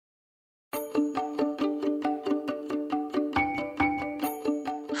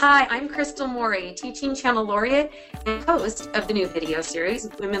Hi, I'm Crystal Morey, Teaching Channel Laureate and host of the new video series,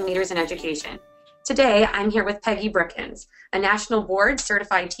 Women Leaders in Education. Today, I'm here with Peggy Brookins, a National Board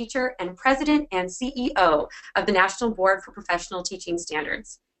Certified Teacher and President and CEO of the National Board for Professional Teaching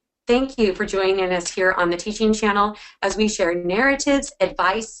Standards. Thank you for joining us here on the Teaching Channel as we share narratives,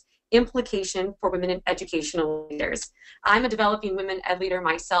 advice, implication for women in educational leaders. I'm a developing women ed leader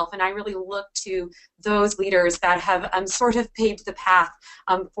myself, and I really look to those leaders that have sort of paved the path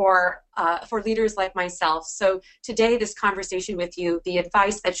for leaders like myself. So today, this conversation with you, the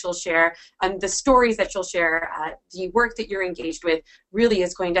advice that you'll share, the stories that you'll share, the work that you're engaged with, really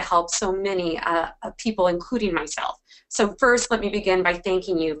is going to help so many people, including myself. So first, let me begin by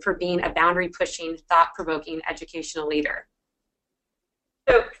thanking you for being a boundary-pushing, thought-provoking educational leader.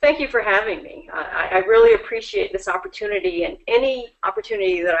 So thank you for having me. I really appreciate this opportunity, and any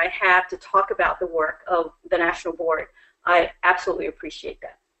opportunity that I have to talk about the work of the National Board, I absolutely appreciate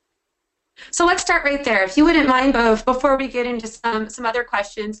that. So let's start right there. If you wouldn't mind, both, before we get into some other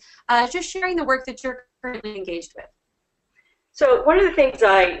questions, just sharing the work that you're currently engaged with. So one of the things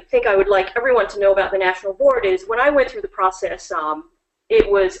I think I would like everyone to know about the National Board is when I went through the process, it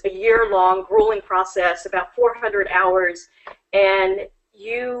was a year-long, grueling process, about 400 hours, and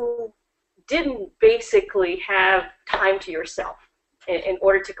you didn't basically have time to yourself in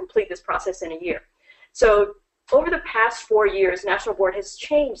order to complete this process in a year. So over the past 4 years, National Board has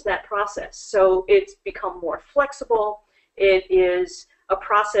changed that process. So it's become more flexible. It is a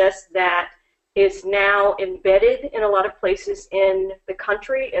process that is now embedded in a lot of places in the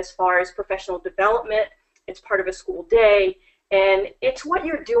country as far as professional development. It's part of a school day, and it's what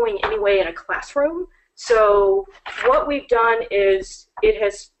you're doing anyway in a classroom. So what we've done is it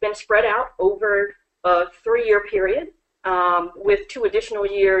has been spread out over a 3-year period with 2 additional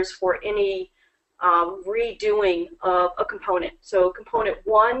years for any redoing of a component. So component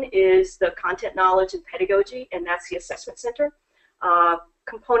 1 is the content, knowledge, and pedagogy, and that's the assessment center.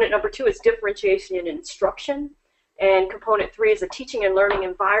 Component number 2 is differentiation and instruction. And component 3 is a teaching and learning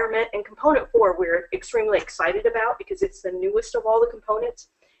environment. And component 4 we're extremely excited about because it's the newest of all the components,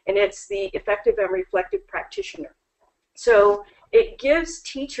 and it's the effective and reflective practitioner. So it gives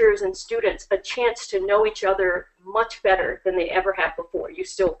teachers and students a chance to know each other much better than they ever have before. You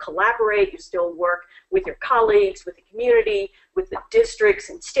still collaborate, you still work with your colleagues, with the community, with the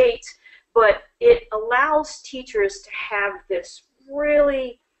districts and states, but it allows teachers to have this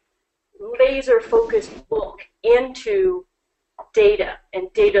really laser-focused look into data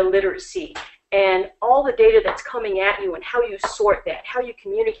and data literacy and all the data that's coming at you and how you sort that, how you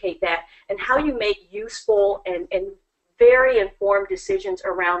communicate that, and how you make useful and very informed decisions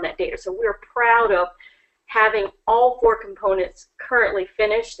around that data. So we're proud of having all 4 components currently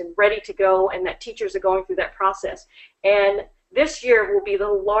finished and ready to go, and that teachers are going through that process. And this year will be the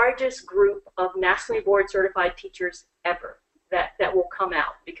largest group of nationally board certified teachers ever that will come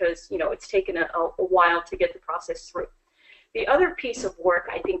out because, you know, it's taken a while to get the process through. The other piece of work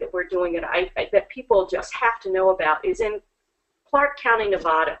I think that we're doing that people just have to know about is in Clark County,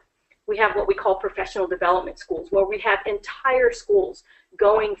 Nevada. We have what we call professional development schools, where we have entire schools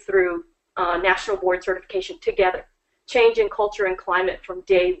going through National Board certification together, change in culture and climate from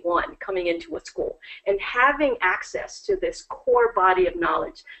day 1 coming into a school, and having access to this core body of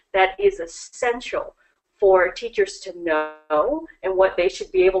knowledge that is essential for teachers to know and what they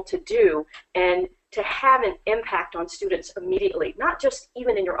should be able to do and to have an impact on students immediately, not just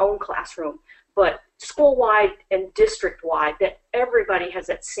even in your own classroom, but school-wide and district-wide, that everybody has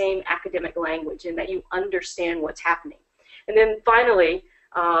that same academic language and that you understand what's happening. And then finally,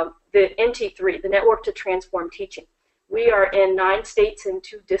 the NT3, the Network to Transform Teaching. We are in 9 states and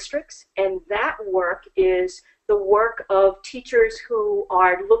 2 districts, and that work is the work of teachers who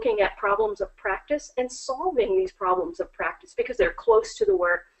are looking at problems of practice and solving these problems of practice because they're close to the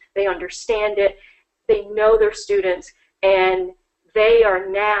work, they understand it, they know their students, and they are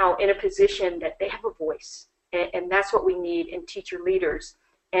now in a position that they have a voice, and that's what we need in teacher leaders.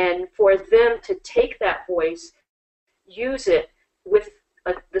 And for them to take that voice, use it with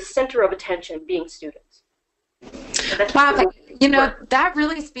the center of attention being students. Wow, you know, that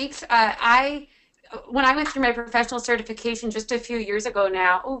really speaks. When I went through my professional certification just a few years ago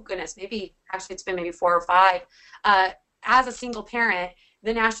now, oh goodness, actually it's been maybe 4 or 5, as a single parent,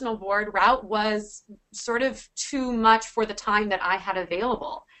 the National Board route was sort of too much for the time that I had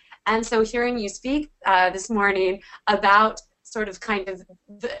available. And so hearing you speak this morning about sort of kind of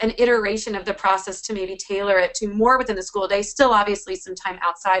an iteration of the process to maybe tailor it to more within the school day, still obviously some time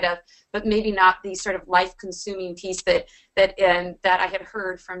outside of, but maybe not the sort of life-consuming piece that I had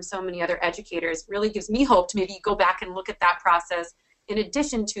heard from so many other educators, really gives me hope to maybe go back and look at that process in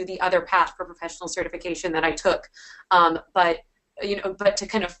addition to the other path for professional certification that I took. But to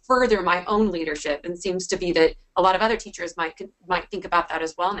kind of further my own leadership, and seems to be that a lot of other teachers might think about that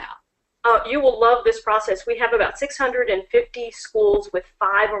as well now. You will love this process. We have about 650 schools with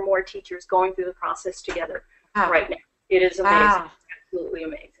 5 or more teachers going through the process together right now. It is amazing. Wow. Absolutely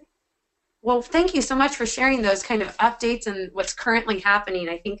amazing. Well, thank you so much for sharing those kind of updates and what's currently happening.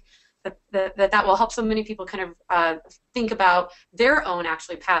 I think that will help so many people kind of think about their own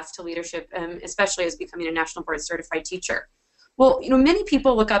actually paths to leadership, especially as becoming a National Board Certified Teacher. Well, many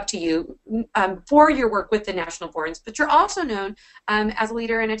people look up to you for your work with the national boards, but you're also known as a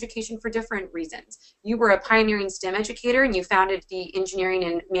leader in education for different reasons. You were a pioneering STEM educator, and you founded the Engineering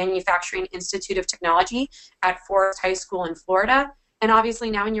and Manufacturing Institute of Technology at Forest High School in Florida, and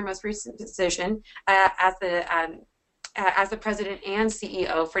obviously now in your most recent position as the president and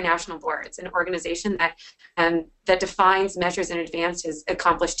CEO for National Boards, an organization that defines, measures, and advances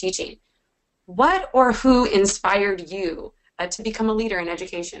accomplished teaching. What or who inspired you to become a leader in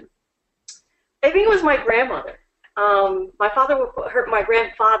education? I think it was my grandmother. My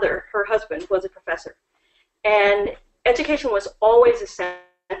grandfather, her husband, was a professor, and education was always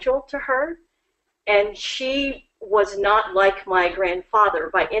essential to her. And she was not like my grandfather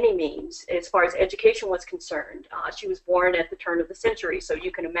by any means as far as education was concerned. She was born at the turn of the century, so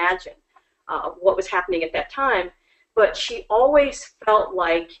you can imagine what was happening at that time. But she always felt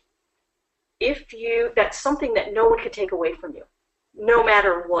like that's something that no one could take away from you, no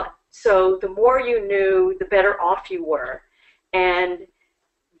matter what. So the more you knew, the better off you were, and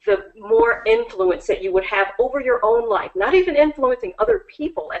the more influence that you would have over your own life, not even influencing other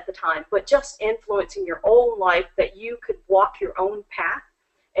people at the time, but just influencing your own life, that you could walk your own path.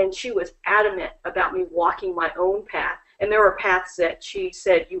 And she was adamant about me walking my own path. And there were paths that she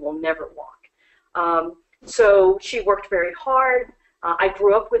said you will never walk. So she worked very hard. I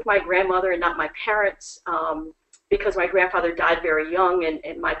grew up with my grandmother and not my parents, because my grandfather died very young,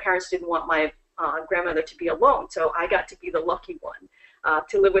 and my parents didn't want my grandmother to be alone. So I got to be the lucky one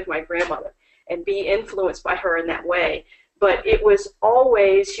to live with my grandmother and be influenced by her in that way. But she was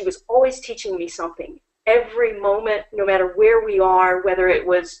always teaching me something. Every moment, no matter where we are, whether it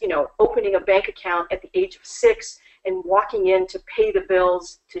was, opening a bank account at the age of 6 and walking in to pay the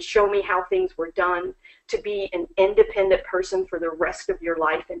bills, to show me how things were done, to be an independent person for the rest of your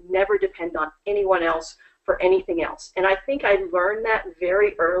life and never depend on anyone else for anything else. And I think I learned that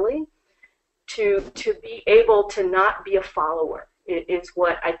very early, to be able to not be a follower is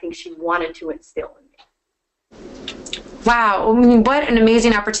what I think she wanted to instill in me. Wow, I mean, what an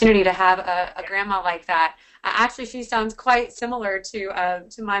amazing opportunity to have a grandma like that. Actually, she sounds quite similar to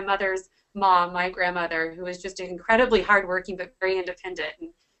my mother's mom, my grandmother, who was just incredibly hardworking but very independent. And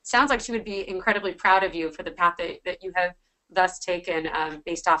sounds like she would be incredibly proud of you for the path that you have thus taken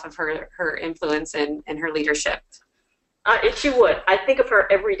based off of her influence and her leadership. She would. I think of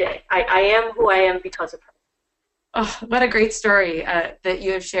her every day. I am who I am because of her. Oh, what a great story that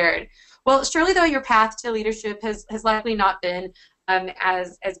you have shared. Well, surely though your path to leadership has likely not been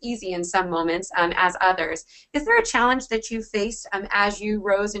as easy in some moments as others. Is there a challenge that you faced as you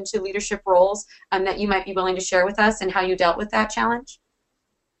rose into leadership roles that you might be willing to share with us, and how you dealt with that challenge?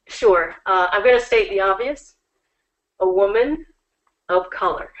 Sure. I'm going to state the obvious. A woman of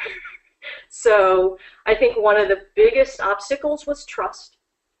color. So I think one of the biggest obstacles was trust.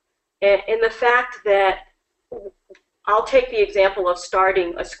 And the fact that, I'll take the example of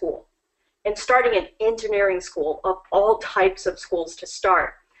starting a school, and starting an engineering school, of all types of schools to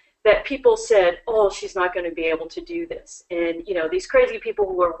start, that people said, oh, she's not going to be able to do this. And, these crazy people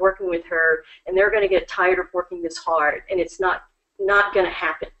who are working with her, and they're going to get tired of working this hard, and it's not going to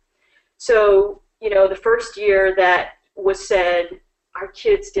happen. So, the first year that was said, our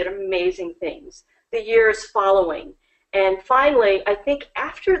kids did amazing things. The years following. And finally, I think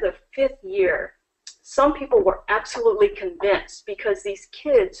after the 5th year, some people were absolutely convinced, because these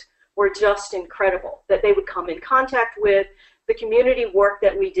kids were just incredible, that they would come in contact with, the community work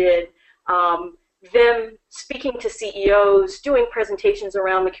that we did, them speaking to CEOs, doing presentations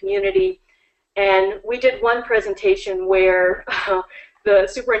around the community. And we did one presentation where the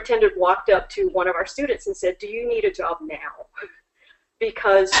superintendent walked up to one of our students and said, "Do you need a job now?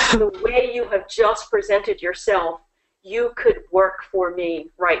 Because the way you have just presented yourself, you could work for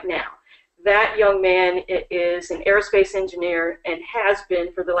me right now." That young man is an aerospace engineer and has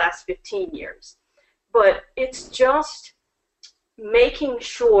been for the last 15 years. But it's just making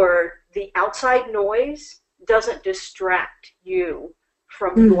sure the outside noise doesn't distract you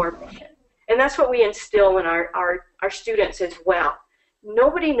from your mission. And that's what we instill in our students as well.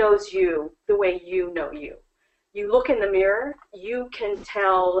 Nobody knows you the way you know you. you look in the mirror, you can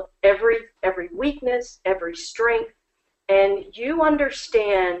tell every weakness, every strength, and you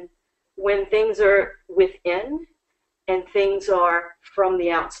understand when things are within and things are from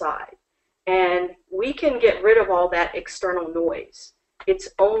the outside. And we can get rid of all that external noise. It's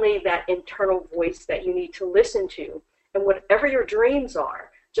only that internal voice that you need to listen to. And whatever your dreams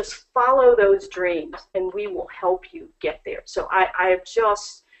are, just follow those dreams and we will help you get there. So I have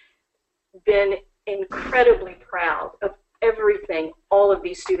just been incredibly proud of everything all of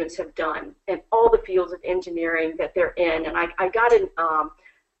these students have done and all the fields of engineering that they're in. And I got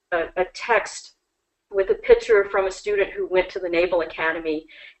a text with a picture from a student who went to the Naval Academy,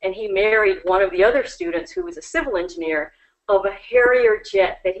 and he married one of the other students who was a civil engineer of a Harrier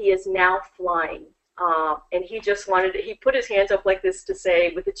jet that he is now flying. And he just wanted to, he put his hands up like this to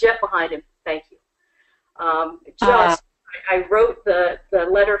say, with the jet behind him, thank you. I wrote the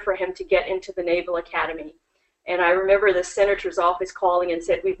letter for him to get into the Naval Academy. And I remember the senator's office calling and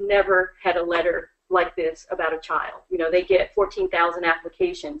said, we've never had a letter like this about a child. You know, they get 14,000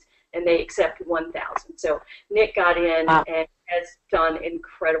 applications and they accept 1,000. So Nick got in and has done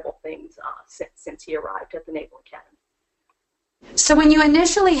incredible things since he arrived at the Naval Academy. So when you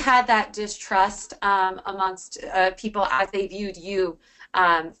initially had that distrust amongst people as they viewed you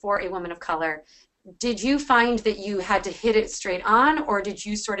for a woman of color, did you find that you had to hit it straight on, or did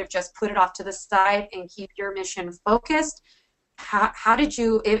you sort of just put it off to the side and keep your mission focused? How did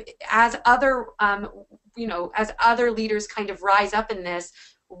you, as other, as other leaders kind of rise up in this,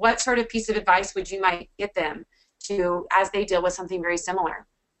 what sort of piece of advice would you might give them to as they deal with something very similar?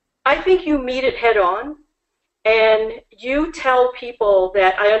 I think you meet it head on, and you tell people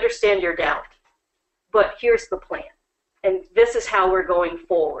that I understand your doubt, but here's the plan, and this is how we're going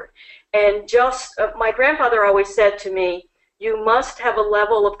forward. And just, my grandfather always said to me, you must have a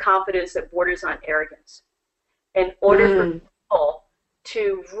level of confidence that borders on arrogance in order for people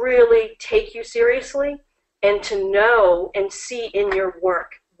to really take you seriously and to know and see in your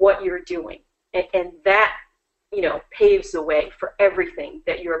work what you're doing. And that, paves the way for everything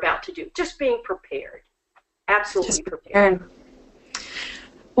that you're about to do. Just being prepared. Absolutely prepared.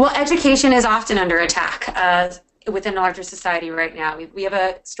 Well, education is often under attack within a larger society right now. We have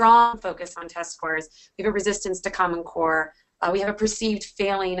a strong focus on test scores. We have a resistance to Common Core. We have a perceived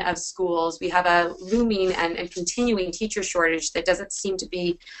failing of schools. We have a looming and continuing teacher shortage that doesn't seem to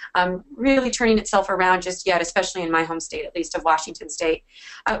be really turning itself around just yet, especially in my home state, at least of Washington State.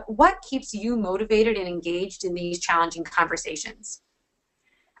 What keeps you motivated and engaged in these challenging conversations?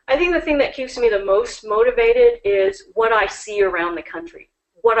 I think the thing that keeps me the most motivated is what I see around the country,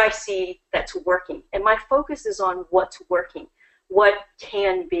 what I see that's working. And my focus is on what's working, what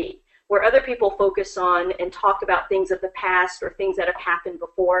can be. Where other people focus on and talk about things of the past or things that have happened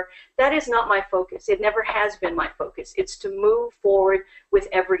before, that is not my focus. It never has been my focus. It's to move forward with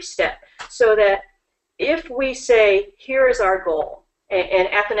every step so that if we say, here is our goal, and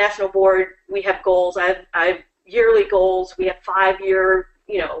at the National Board, we have goals. I have yearly goals. We have 5-year,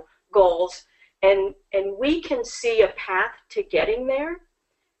 goals, and we can see a path to getting there.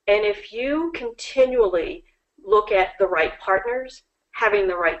 And if you continually look at the right partners, having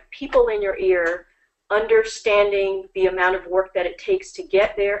the right people in your ear, understanding the amount of work that it takes to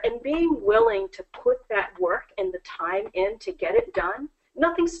get there, and being willing to put that work and the time in to get it done,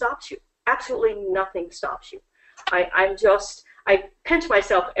 nothing stops you. Absolutely nothing stops you. I pinch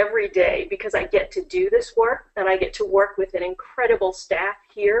myself every day because I get to do this work, and I get to work with an incredible staff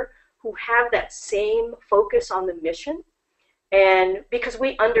here who have that same focus on the mission. And because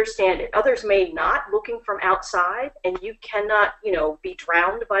we understand it, others may not, looking from outside, and you cannot, be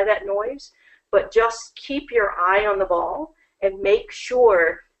drowned by that noise, but just keep your eye on the ball and make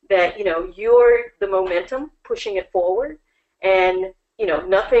sure that, you're the momentum pushing it forward, and,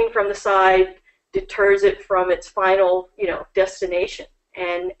 nothing from the side deters it from its final, destination.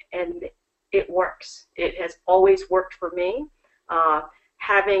 And it works. It has always worked for me.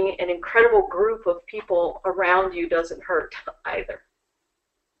 Having an incredible group of people around you doesn't hurt either.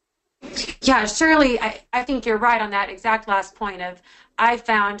 Yeah, Shirley, I think you're right on that exact last point of I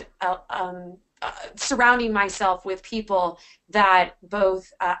found surrounding myself with people that both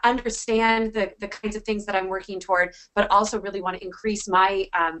understand the kinds of things that I'm working toward, but also really want to increase my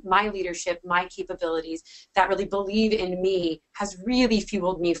my leadership, my capabilities, that really believe in me has really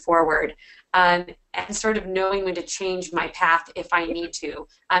fueled me forward. And sort of knowing when to change my path if I need to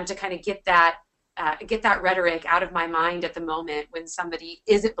kind of get that rhetoric out of my mind at the moment when somebody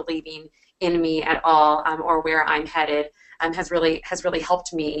isn't believing in me at all or where I'm headed, has really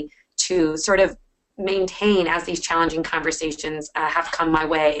helped me to sort of maintain as these challenging conversations have come my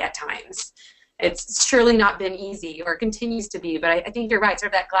way at times. it's surely not been easy or continues to be, but I think you're right.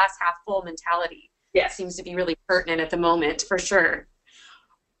 Sort of that glass half full mentality seems to be really pertinent at the moment, for sure.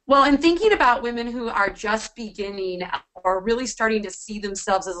 Well, in thinking about women who are just beginning or really starting to see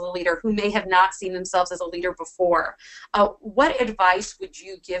themselves as a leader, who may have not seen themselves as a leader before, what advice would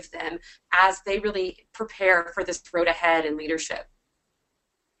you give them as they really prepare for this road ahead in leadership?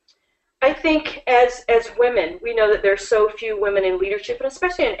 I think as women, we know that there's so few women in leadership, and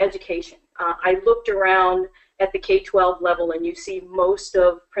especially in education. I looked around at the K-12 level, and you see most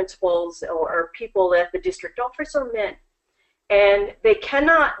of principals or people at the district office are men. And they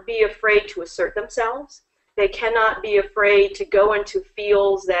cannot be afraid to assert themselves. They cannot be afraid to go into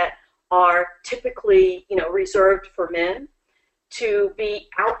fields that are typically, reserved for men, to be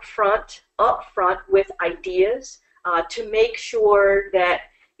up front with ideas, to make sure that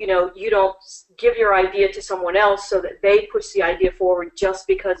you don't give your idea to someone else so that they push the idea forward just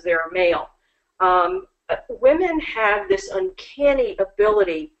because they're a male. Women have this uncanny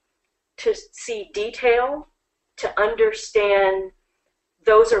ability to see detail, to understand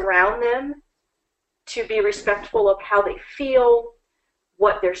those around them, to be respectful of how they feel,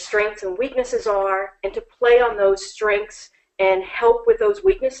 what their strengths and weaknesses are, and to play on those strengths and help with those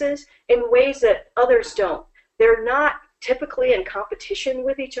weaknesses in ways that others don't. They're not typically in competition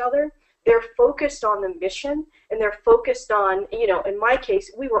with each other. They're focused on the mission, and they're focused on, in my case,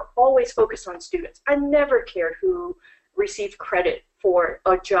 we were always focused on students. I never cared who received credit for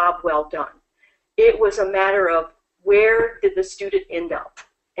a job well done. It was a matter of where did the student end up,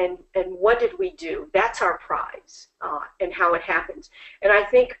 and what did we do? That's our prize, and how it happens. And I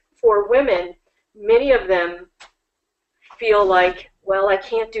think for women, many of them feel like, well, I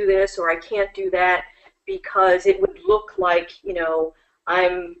can't do this or I can't do that because it would look like,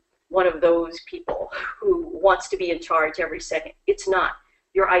 I'm one of those people who wants to be in charge every second. It's not.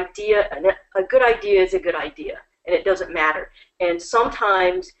 Your idea, a good idea is a good idea, and it doesn't matter. And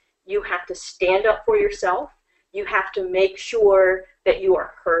sometimes you have to stand up for yourself. You have to make sure that you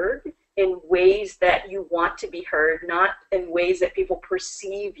are heard in ways that you want to be heard, not in ways that people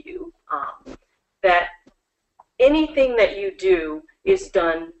perceive you. That anything that you do is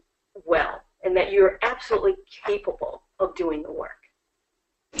done well, and that you're absolutely capable of doing the work.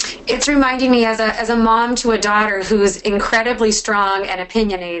 It's reminding me as a mom to a daughter who's incredibly strong and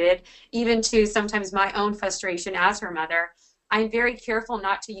opinionated, even to sometimes my own frustration as her mother. I'm very careful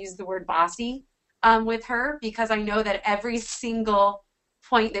not to use the word bossy with her, because I know that every single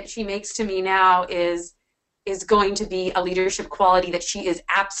point that she makes to me now is going to be a leadership quality that she is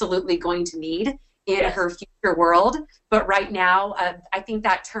absolutely going to need in her future world. But right now, I think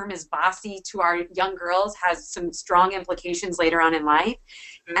that term is bossy to our young girls has some strong implications later on in life.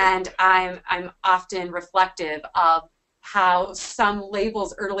 Mm-hmm. And I'm often reflective of how some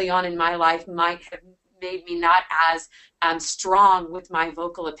labels early on in my life might have made me not as strong with my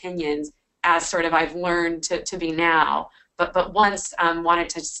vocal opinions as sort of I've learned to be now. But once wanted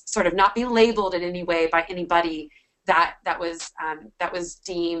to sort of not be labeled in any way by anybody that was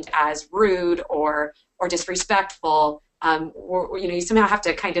deemed as rude or disrespectful, or you somehow have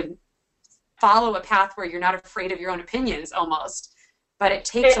to kind of follow a path where you're not afraid of your own opinions almost, but it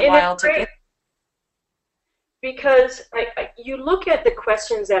takes a while to get. Because you look at the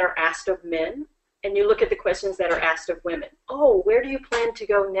questions that are asked of men, and you look at the questions that are asked of women. Oh, where do you plan to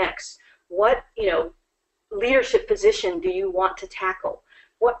go next? What leadership position do you want to tackle?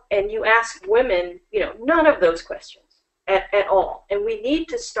 And you ask women, none of those questions at all. And we need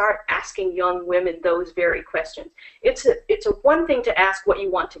to start asking young women those very questions. It's a one thing to ask what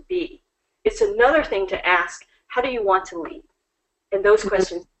you want to be. It's another thing to ask, how do you want to lead? And those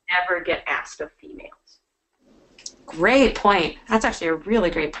questions never get asked of females. Great point. That's actually a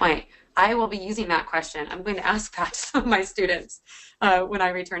really great point. I will be using that question. I'm going to ask that to some of my students when I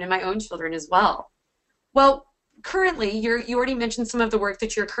return, and my own children as well. Well, currently, you already mentioned some of the work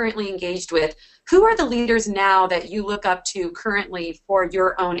that you're currently engaged with. Who are the leaders now that you look up to currently for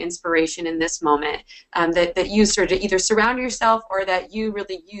your own inspiration in this moment, that you sort of either surround yourself or that you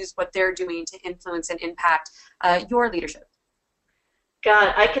really use what they're doing to influence and impact your leadership?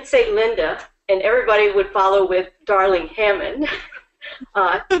 God, I could say Linda, and everybody would follow with Darling Hammond.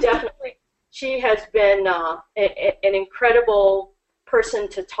 Definitely. She has been an incredible person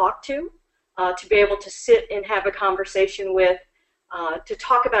to talk to be able to sit and have a conversation with, to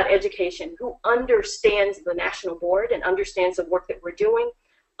talk about education, who understands the National Board and understands the work that we're doing,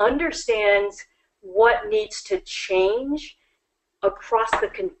 understands what needs to change across the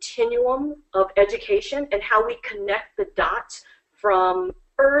continuum of education and how we connect the dots from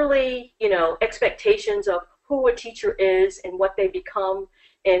early, expectations of who a teacher is and what they become,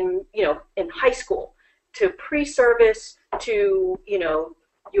 in high school, to pre-service, to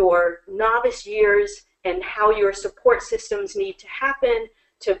your novice years and how your support systems need to happen,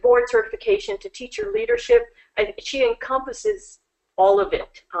 to board certification, to teacher leadership. She encompasses all of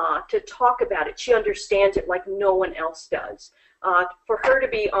it. To talk about it, she understands it like no one else does. For her to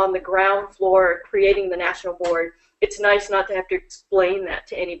be on the ground floor creating the national board, it's nice not to have to explain that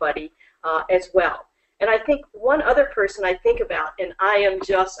to anybody as well. And I think one other person I think about, and I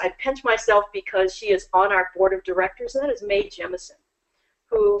pinch myself because she is on our board of directors, and that is Mae Jemison,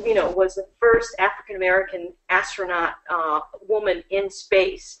 who was the first African-American astronaut woman in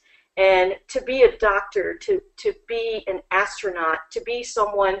space. And to be a doctor, to be an astronaut, to be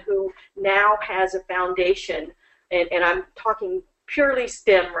someone who now has a foundation, and I'm talking purely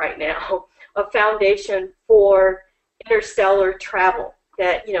STEM right now, a foundation for interstellar travel,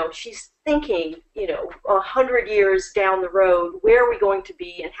 that she's thinking 100 years down the road, where are we going to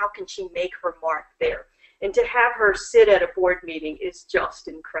be and how can she make her mark there? And to have her sit at a board meeting is just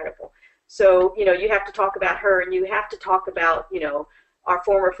incredible. So you have to talk about her, and you have to talk about our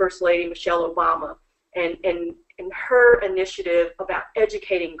former First Lady Michelle Obama and her initiative about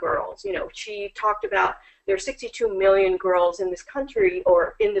educating girls. She talked about there are 62 million girls in this country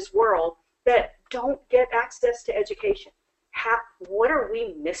or in this world that don't get access to education. What are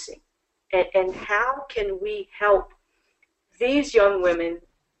we missing? And how can we help these young women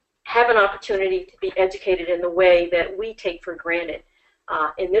have an opportunity to be educated in the way that we take for granted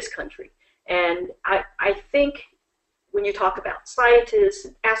in this country? And I think when you talk about scientists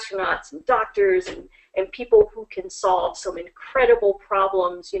and astronauts and doctors and people who can solve some incredible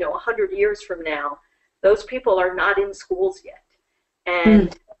problems, 100 years from now, those people are not in schools yet.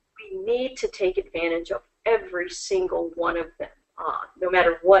 And we need to take advantage of every single one of them, no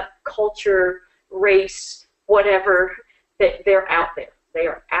matter what culture, race, whatever, they're out there. They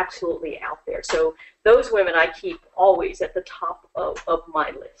are absolutely out there. So those women I keep always at the top of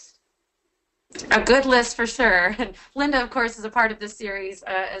my list. A good list for sure. And Linda, of course, is a part of this series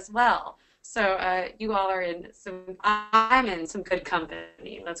as well. So you all are I'm in some good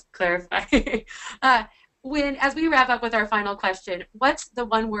company, let's clarify. As we wrap up with our final question, what's the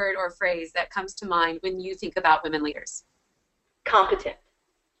one word or phrase that comes to mind when you think about women leaders? Competent.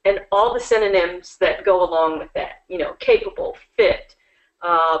 And all the synonyms that go along with that, capable, fit,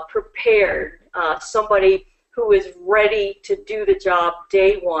 prepared, somebody who is ready to do the job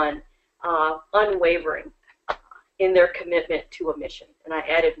day one, unwavering in their commitment to a mission. And I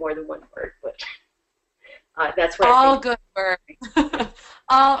added more than one word, but that's what all good words.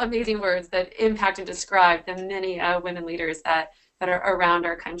 All amazing words that impact and describe the many women leaders that are around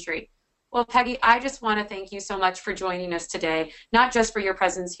our country. Well, Peggy, I just want to thank you so much for joining us today, not just for your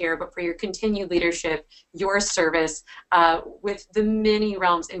presence here, but for your continued leadership, your service with the many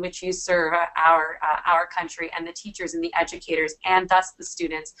realms in which you serve our country and the teachers and the educators and thus the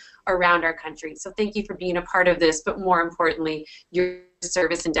students around our country. So thank you for being a part of this, but more importantly, your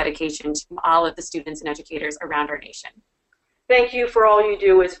service and dedication to all of the students and educators around our nation. Thank you for all you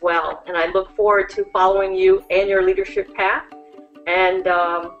do as well, and I look forward to following you and your leadership path, and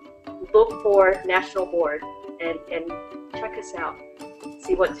look for National Board and check us out,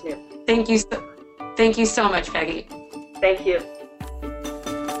 see what's new. Thank you so much, Peggy. Thank you.